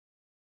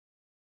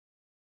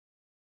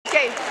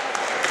Okay.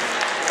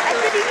 I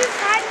could even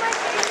hide my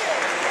finger.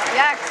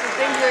 Yeah, because the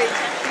thing's right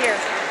here.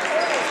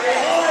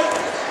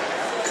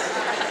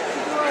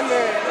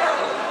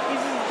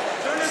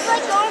 It's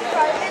like going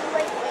private,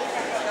 like way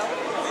back.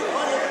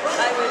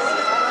 I was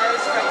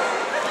right.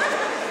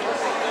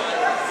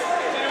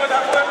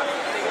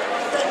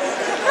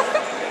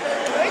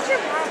 Where's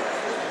your mom?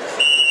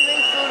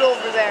 Doing food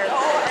over there.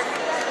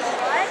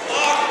 What?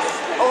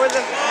 Over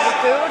the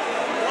food?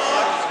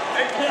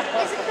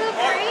 Is the food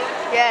free?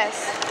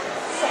 Yes.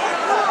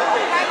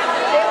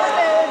 Stay with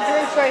the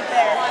drinks right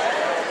there.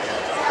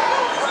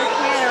 The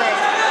cannery.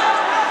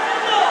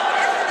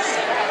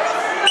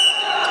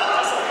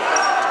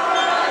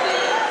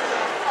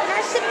 Can I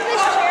sit in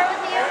this chair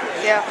with you?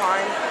 Yeah,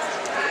 fine.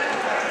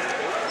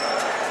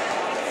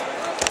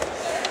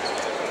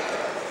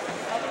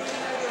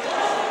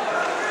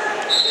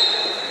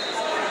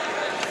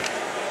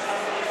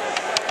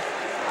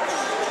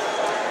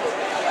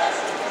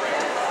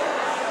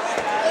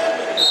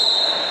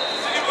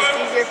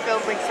 It's easier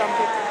filming some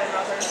people than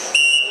others.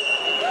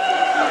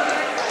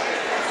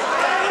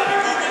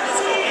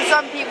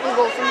 Some people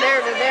go from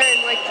there to there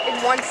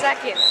in 1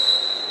 second.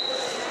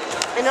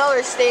 And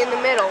others stay in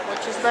the middle,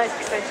 which is nice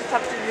because I just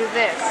have to do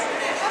this.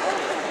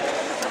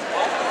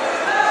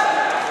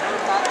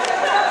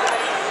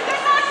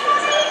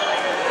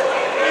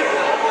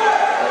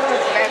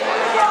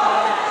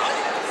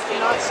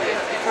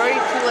 It's already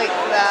too late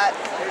for that.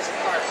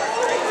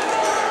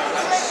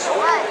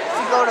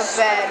 To go to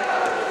bed.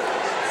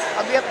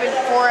 I'll be up at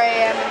 4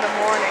 a.m. in the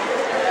morning.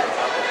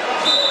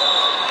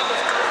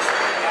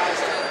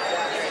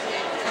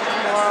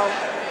 Tomorrow.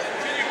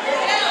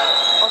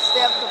 I'll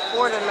stay up to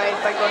 4 tonight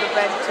if I go to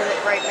bed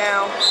right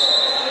now.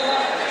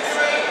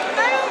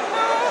 I don't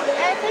know.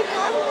 I think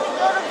I'm going to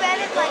go to bed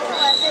at like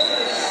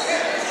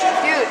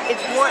 11. Dude,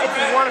 it's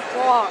 1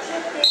 o'clock.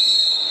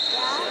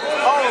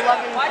 Oh,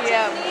 11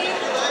 p.m.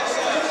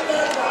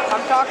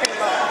 I'm talking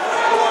about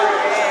 4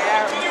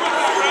 a.m.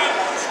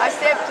 I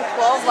stayed up to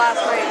 12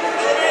 last night.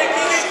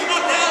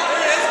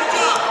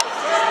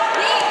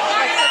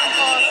 I couldn't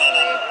fall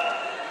asleep.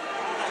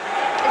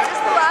 Is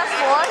this the last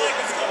one?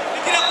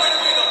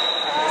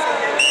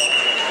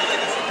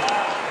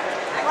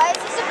 Why is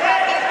this a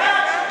bracket?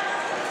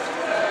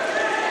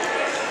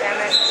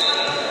 Damn it.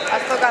 I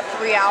still got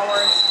 3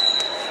 hours.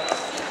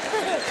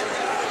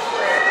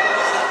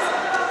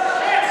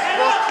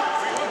 Well,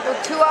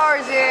 2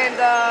 hours and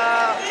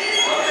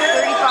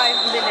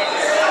 35 minutes.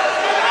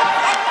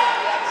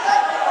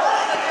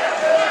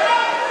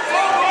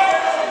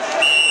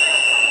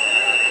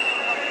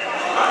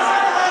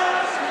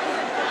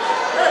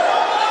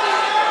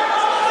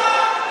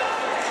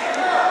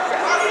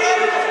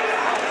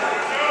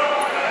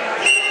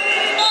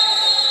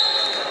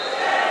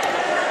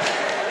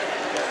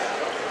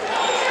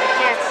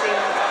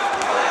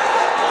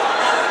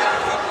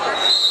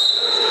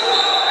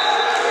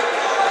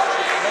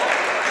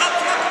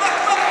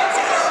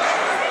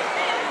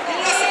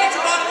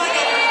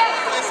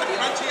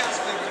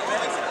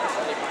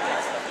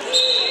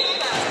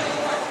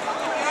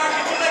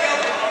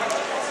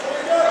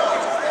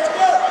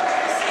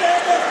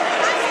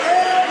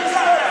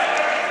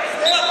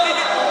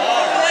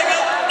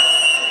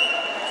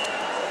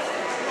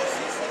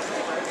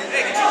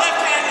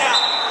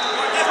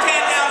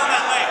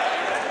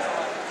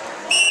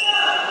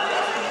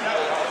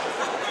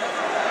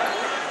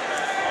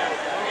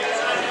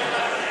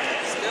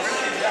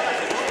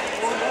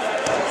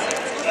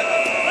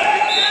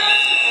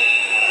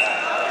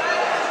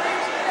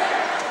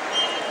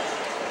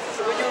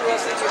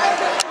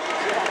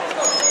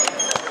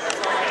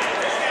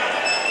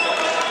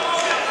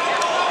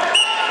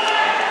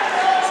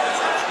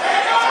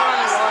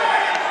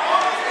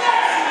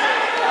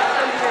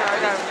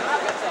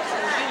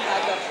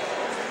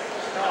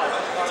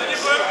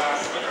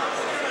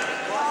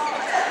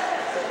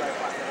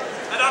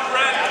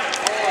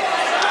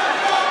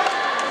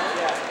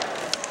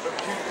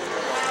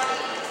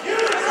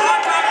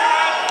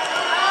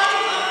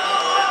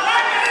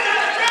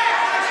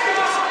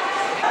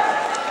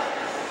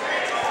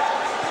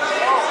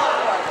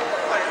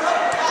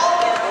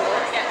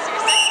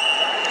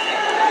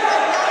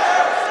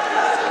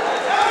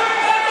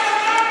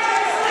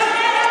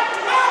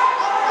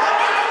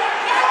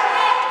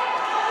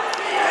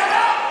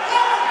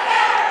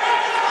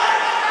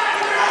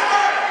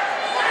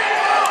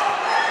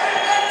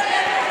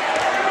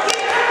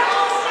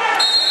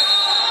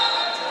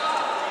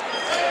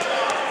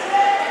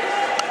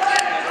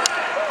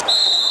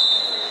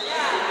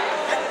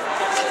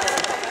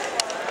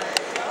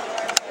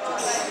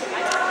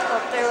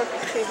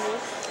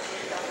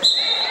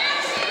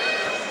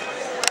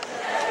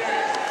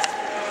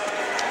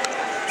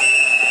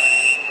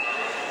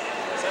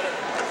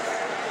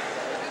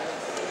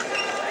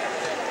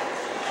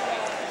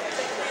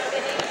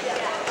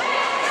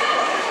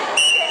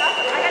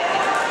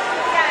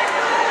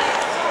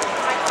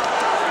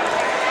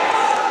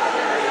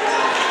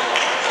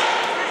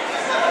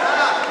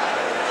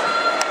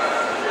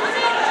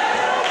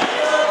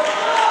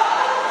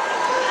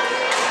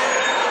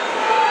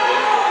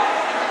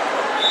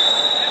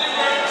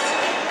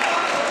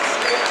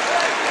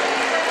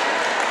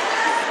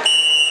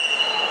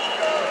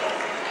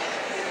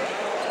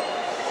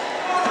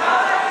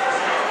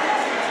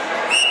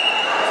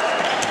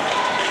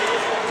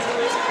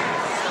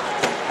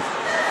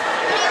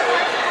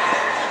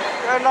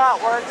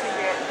 not working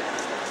it.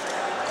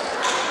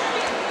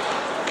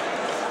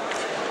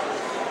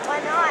 Why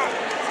not?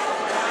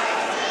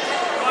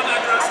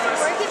 I'm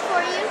working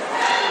for you.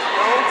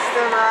 No,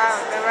 they're not.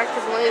 They're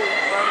actively.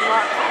 I'm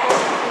not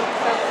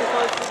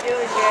supposed to do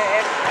it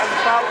yet. And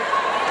probably,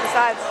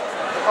 besides,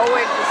 oh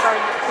wait, to start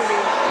to do.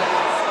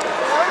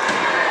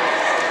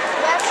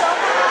 Yeah,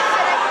 someone else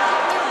said I can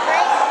give you a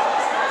break.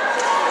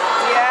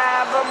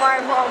 Yeah, but my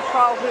mom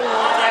probably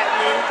won't let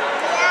me.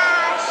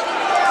 Yeah, she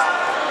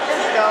will.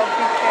 Just go,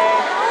 PK. I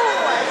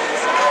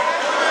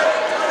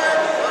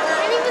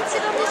can't even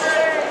sit on this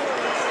chair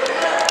anymore.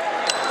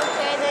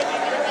 Okay, then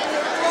you're going to be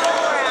here for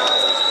 4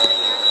 hours.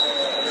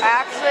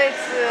 Actually,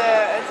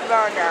 it's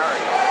about an hour.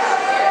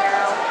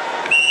 Now.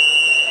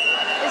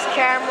 This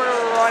camera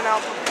will run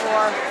out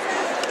before.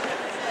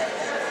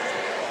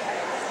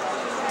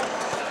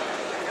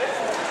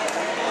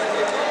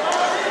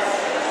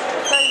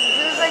 Because as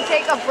soon as I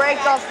take a break,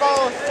 I'll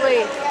fall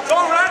asleep.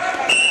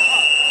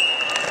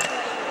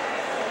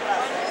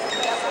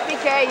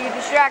 PK, you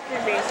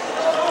distracted me.